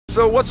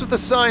So what's with the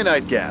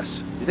cyanide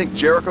gas? You think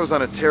Jericho's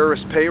on a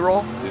terrorist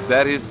payroll? Is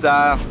that his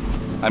style?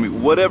 I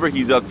mean, whatever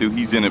he's up to,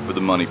 he's in it for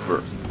the money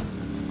first.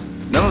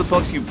 None of the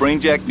folks you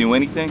brainjacked knew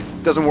anything?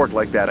 Doesn't work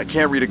like that. I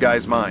can't read a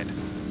guy's mind.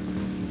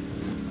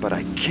 But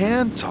I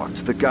can talk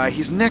to the guy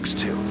he's next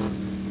to.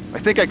 I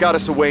think I got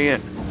us a way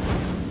in.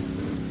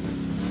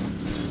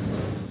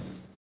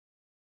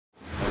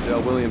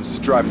 Ordell Williams is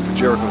driving for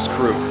Jericho's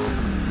crew.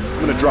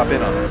 I'm gonna drop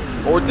in on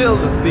him.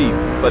 Ordell's a thief,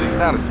 but he's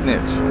not a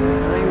snitch.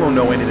 He won't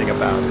know anything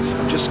about it.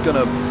 I'm just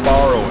gonna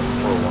borrow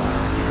him for a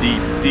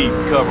while. Deep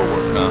cover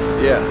work, huh?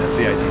 Yeah, that's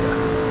the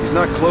idea. He's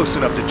not close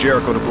enough to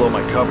Jericho to blow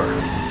my cover.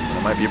 But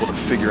I might be able to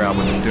figure out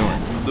what they're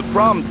doing. The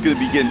problem's gonna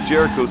be getting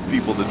Jericho's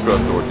people to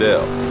trust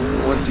Ordell.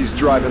 Once he's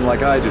driving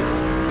like I do,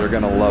 they're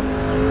gonna love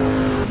him.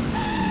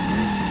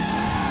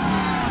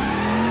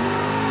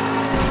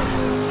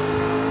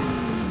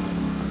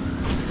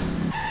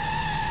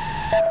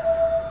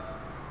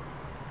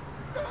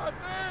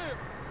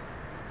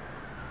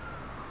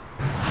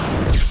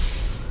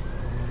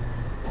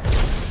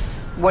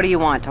 What do you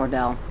want,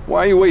 Ordell?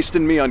 Why are you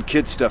wasting me on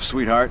kid stuff,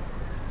 sweetheart?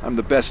 I'm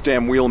the best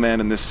damn wheelman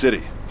in this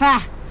city.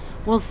 Pah!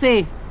 We'll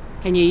see.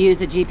 Can you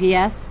use a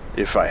GPS?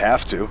 If I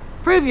have to.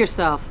 Prove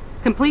yourself.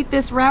 Complete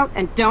this route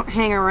and don't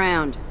hang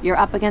around. You're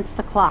up against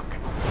the clock.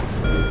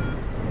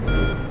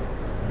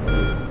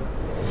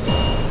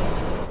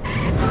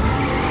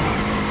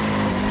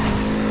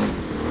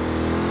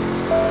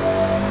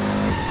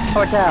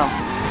 Ordell,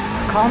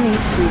 call me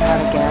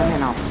sweetheart again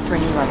and I'll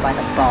string you up by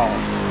the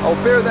balls. I'll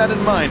bear that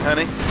in mind,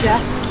 honey.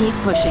 Just keep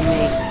pushing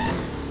me.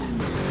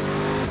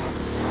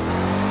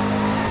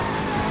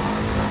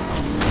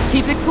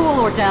 Keep it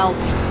cool, Ordell.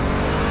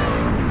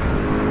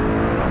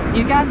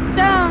 You got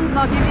stones,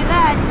 I'll give you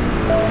that.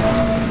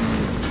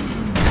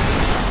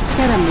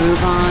 Get a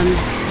move on.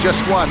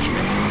 Just watch me.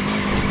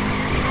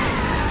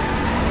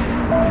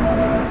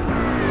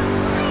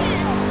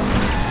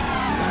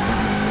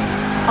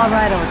 All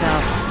right,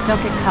 Ordell.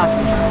 Don't get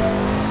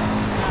cocky.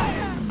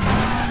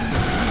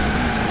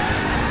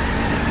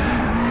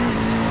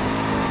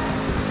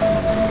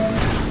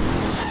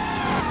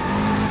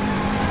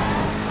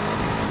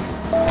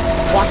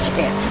 Watch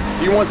it.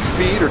 Do you want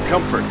speed or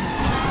comfort?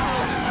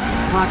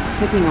 Clock's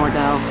ticking,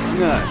 Ordell.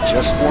 Nah,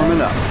 just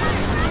warming up.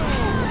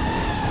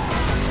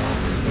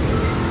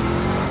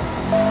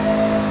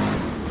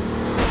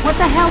 What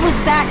the hell was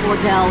that,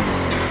 Ordell?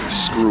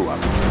 Screw up.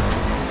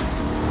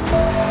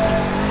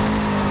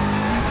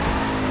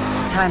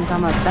 Time's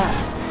almost up.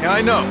 Yeah,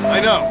 I know.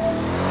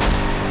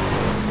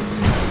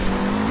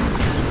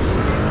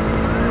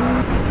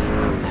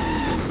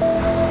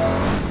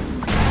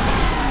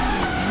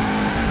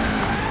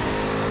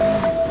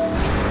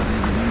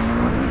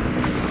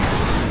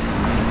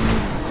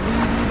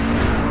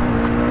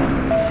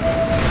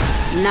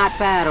 Not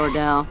bad,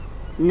 Ordell.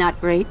 Not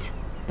great,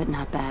 but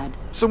not bad.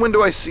 So when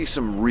do I see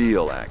some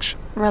real action?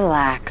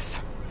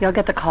 Relax. You'll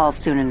get the call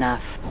soon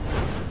enough.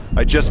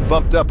 I just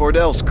bumped up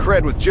Ordell's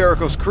cred with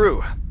Jericho's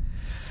crew.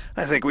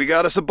 I think we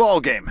got us a ball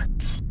game.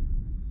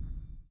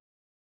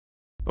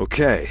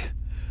 Okay.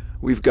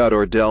 We've got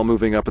Ordell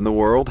moving up in the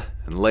world,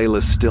 and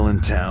Layla's still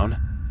in town.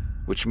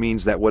 Which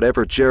means that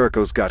whatever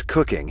Jericho's got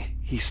cooking,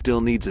 he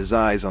still needs his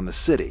eyes on the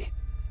city.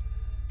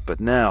 But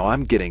now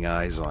I'm getting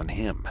eyes on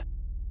him.